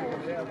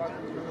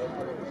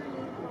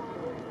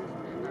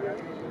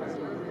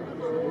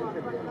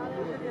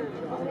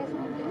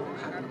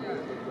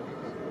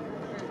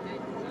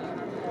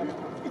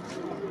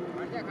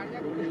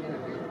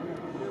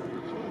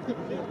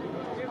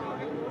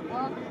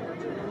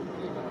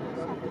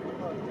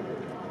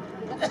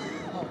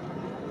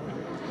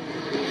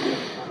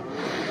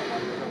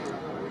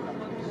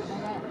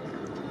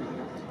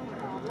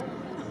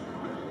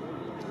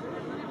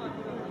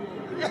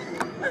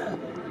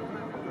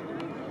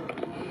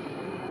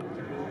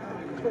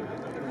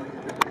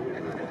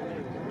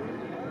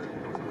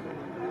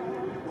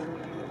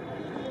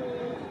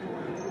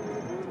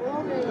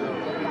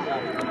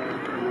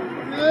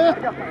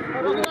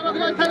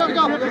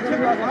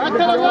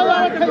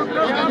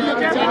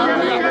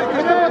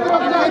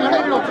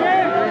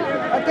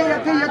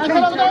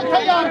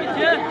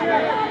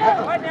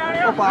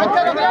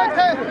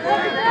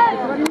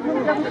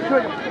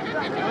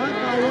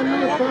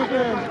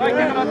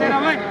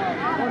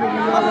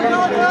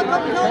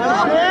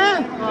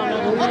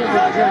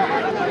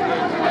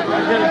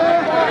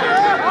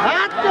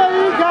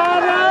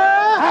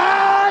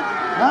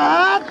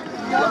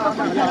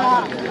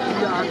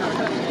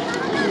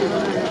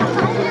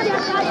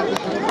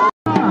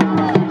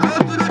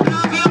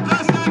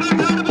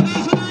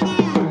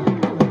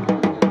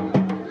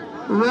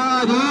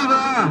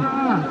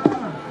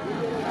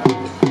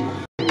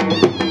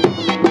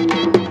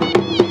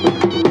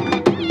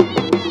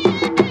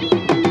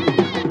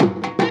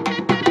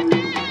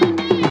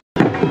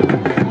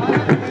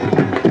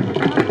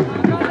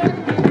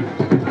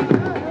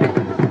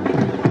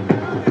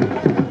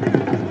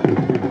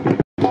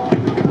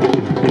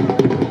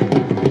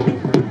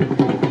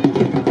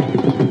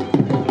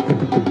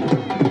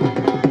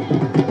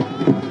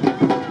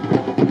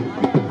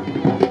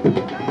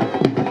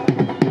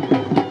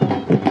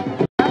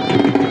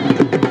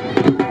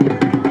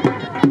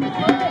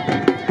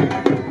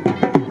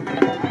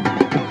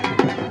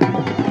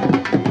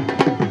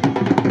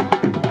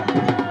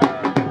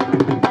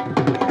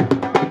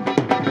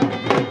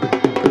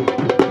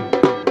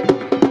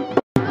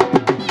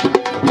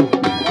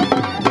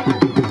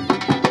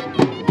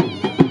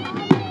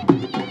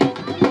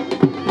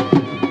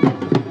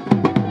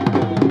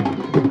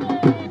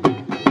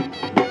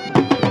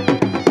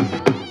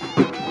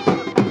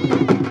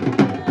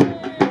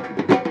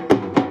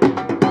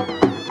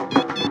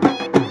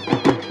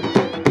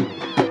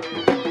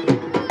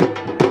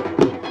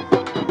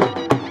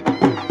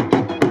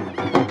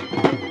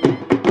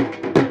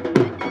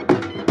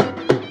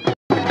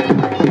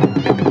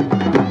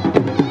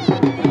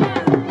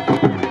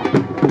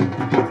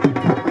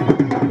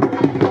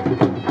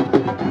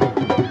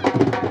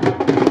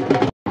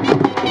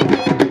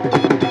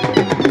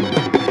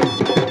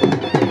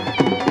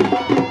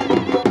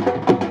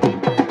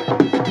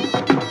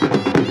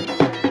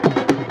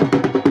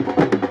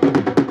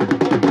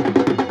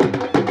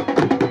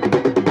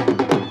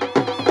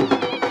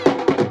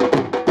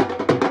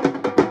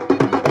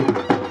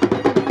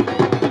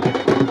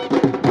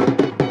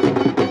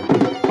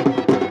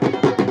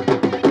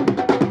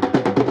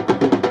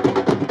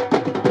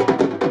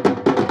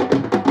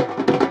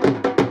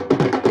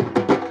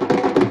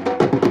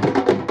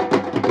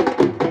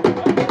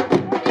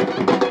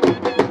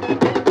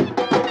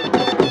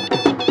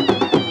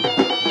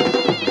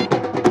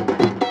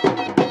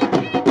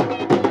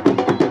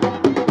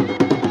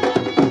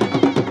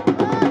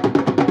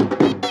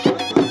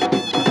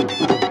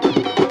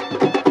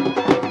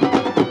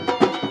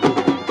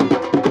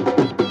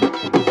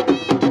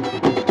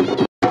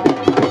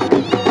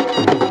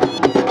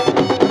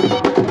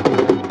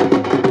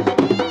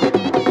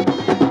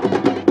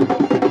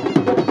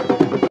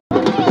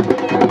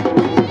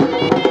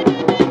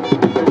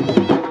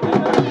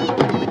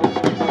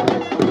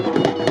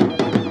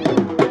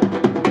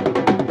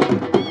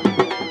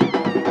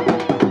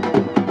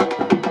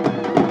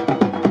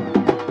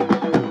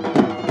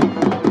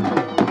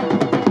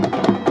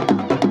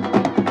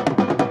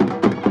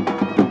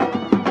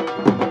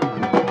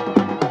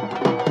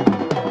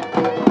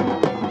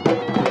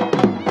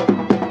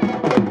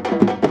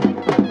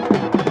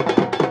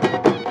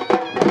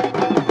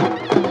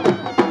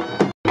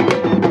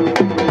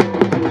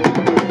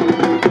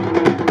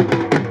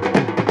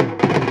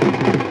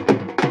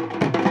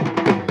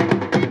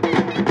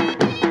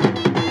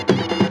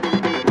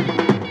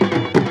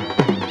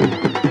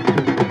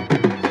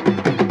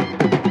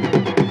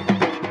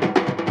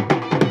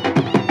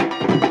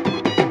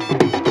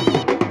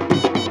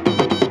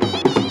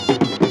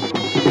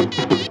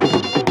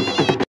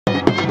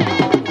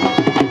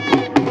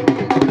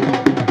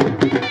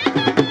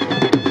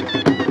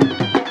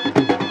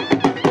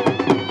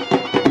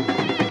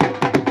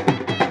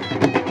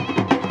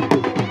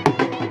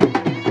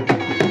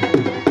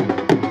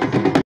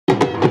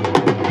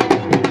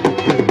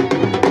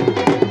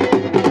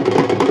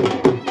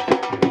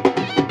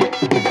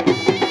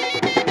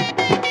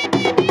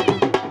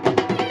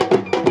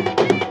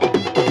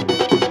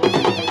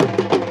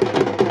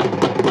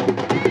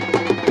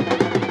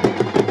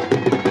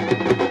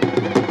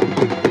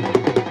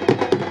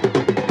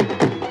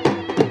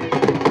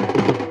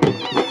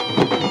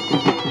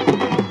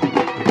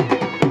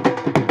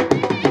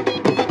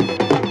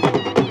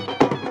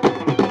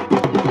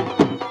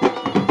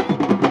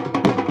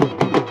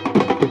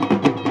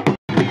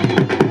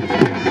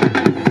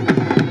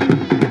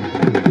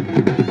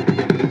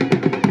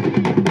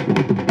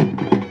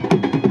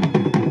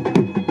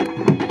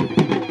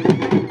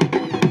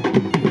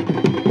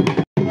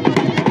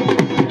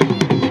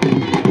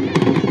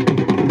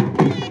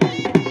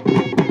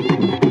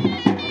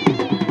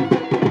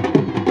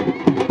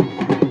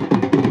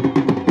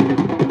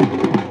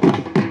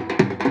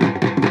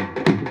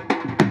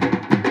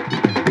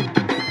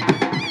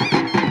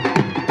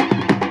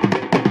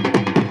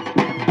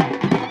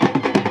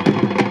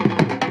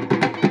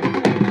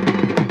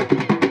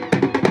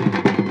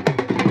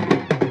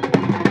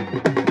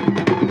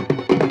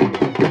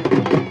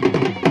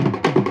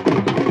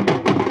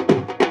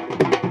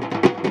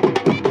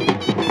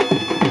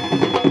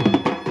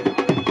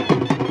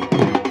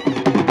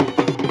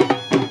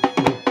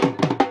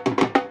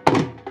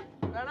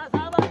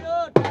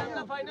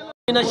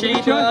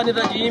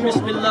शैतानिर्रजीम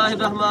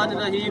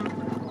बिस्मिल्लाहिर्रहमानिर्रहीम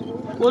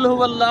कुल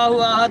हुवल्लाहु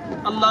अहद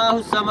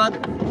अल्लाहु समद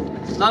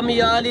लम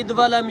यलिद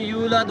वलम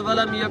यूलद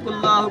वलम यकुल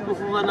लहु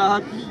कुफुवन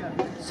अहद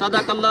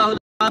सदकल्लाहु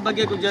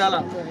बगे गुजराला।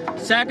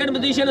 सैकंड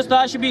पोजीशन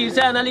उस्ताद शबीर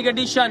सैन वाली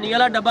गड्डी शानी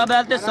वाला डब्बा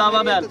बैल ते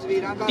सावा बैल।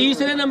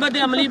 तीसरे नंबर ते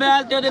अमली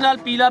बैल ते ओदे नाल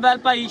पीला बैल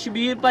भाई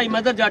शबीर भाई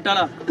मदर जट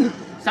वाला।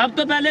 सब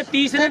तो पहले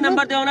तीसरे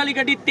नंबर ते आने वाली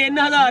गड्डी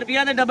 3000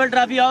 रुपया ते डबल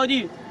ट्रॉफी। आओ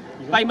जी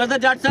भाई मदर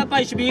जट साहब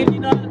भाई शबीर जी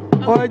नाल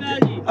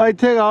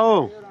ਇੱਥੇ ਗਾਓ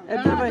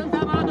ਇੱਧਰ ਭਾਈ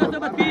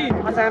 232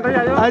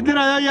 ਇੱਧਰ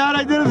ਆ ਜਾਓ ਯਾਰ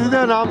ਇੱਧਰ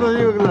ਸਿੱਧਾ ਨਾਮ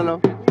ਤੁਸੀਂ ਲੈ ਲਓ।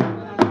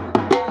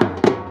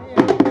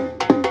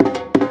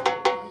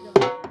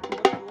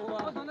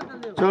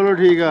 ਚਲੋ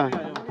ਠੀਕ ਆ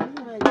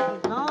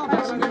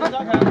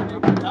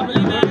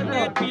ਅਮਲੀ बैल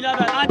ते पीला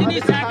बैल। ਅੱਜ ਦੀ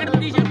ਸੈਕੰਡ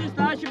ਪੋਜੀਸ਼ਨ ਦੀ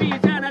ਉਸਤਾਦ ਸ਼ਬੀਰ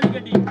ਸੈਨ ਵਾਲੀ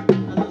ਗੱਡੀ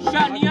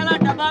ਸ਼ਾਨੀ ਵਾਲਾ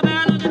ਡੱਬਾ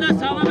बैल ਉਹਦੇ ਨਾਲ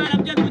ਸਾਵਾ बैल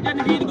ਅਮਜਦ ਗੁੱਜਰ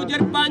ਨਵੀਦ ਗੁੱਜਰ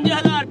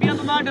 5000 ਰੁਪਇਆ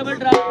ਤੋਂ ਬਾਅਦ ਡਬਲ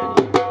ट्रॉफी।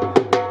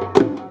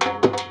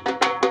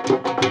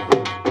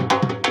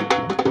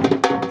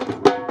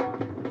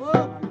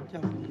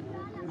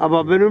 ਆ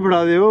ਬਾਬੇ ਨੂੰ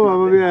ਫੜਾ ਦਿਓ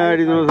ਬਾਬਾ ਵੀ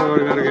ਆਈਡੀ ਤੋਂ ਸਬਰ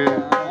ਕਰਕੇ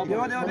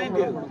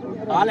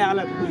ਆ ਲੈ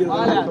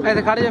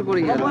ਇੱਥੇ ਖੜ ਜਾ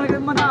ਪੂਰੀ ਯਾਰ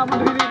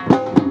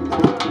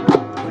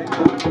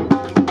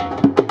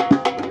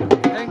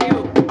ਥੈਂਕ ਯੂ।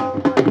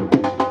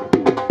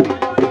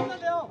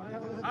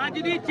 ਅੱਜ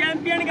ਦੀ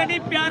ਚੈਂਪੀਅਨ ਗੱਡੀ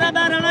ਪਿਆਰਾ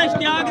ਦਾ ਰਾਣਾ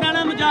ਇਸ਼ਤਿਆਕ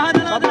ਰਾਣਾ ਮੁਜਾਹਦ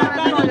ਰਾਣਾ